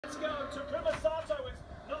go. Takuma Sato is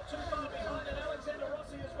not too far behind, and Alexander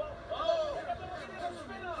Rossi as well. Oh! Look at the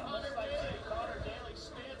spinner. Connor Daly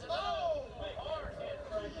spins it. Oh! Hard hit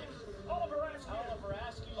from Oliver Askew. Oliver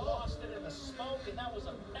Askew lost it in the smoke, and that was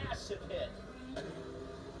a massive hit.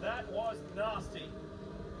 That was nasty.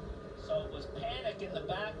 So it was panic in the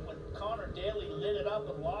back when Connor Daly lit it up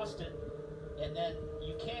and lost it. And then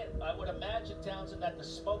you can't, I would imagine, Townsend, that the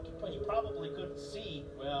smoke you probably couldn't see.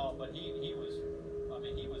 Well, but he was, I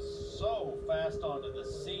mean, he was so fast onto the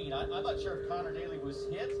scene. I'm not sure if Connor Daly was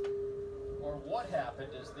hit or what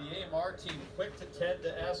happened. Is the AMR team quick to tend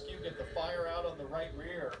to Askew, get the fire out on the right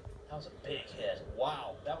rear? That was a big hit.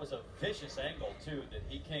 Wow, that was a vicious angle, too, that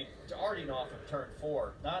he came darting off of turn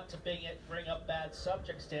 4. Not to bring up bad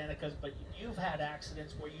subjects, Danica, but you've had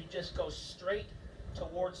accidents where you just go straight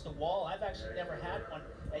towards the wall. I've actually never had one,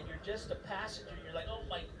 and you're just a passenger. You're like, oh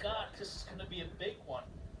my God, this is going to be a big one.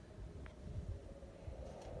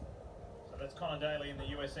 So that's Connor Daly in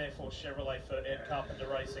the US Air Force Chevrolet for Ed Carpenter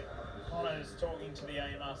Racing. Connor is talking to the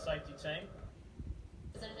AMR safety team.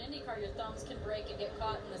 In an Indy car, your thumbs can break and get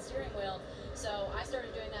caught in the steering wheel. So I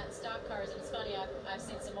started doing that in stock cars, and it's funny, I've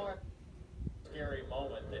seen some more. Scary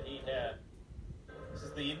moment that he had. This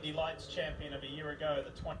is the Indy Lights champion of a year ago,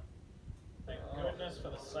 the 20. Thank goodness for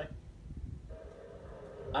the sake.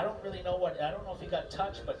 I don't really know what, I don't know if he got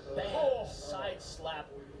touched, but bang, side slap,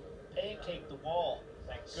 pancake the wall.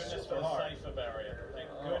 Thank goodness Super for the hard. safer barrier. Thank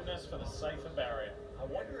goodness for the safer barrier. I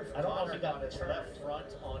wonder if I don't know if Connor he got got his turned. left front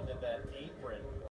onto that apron.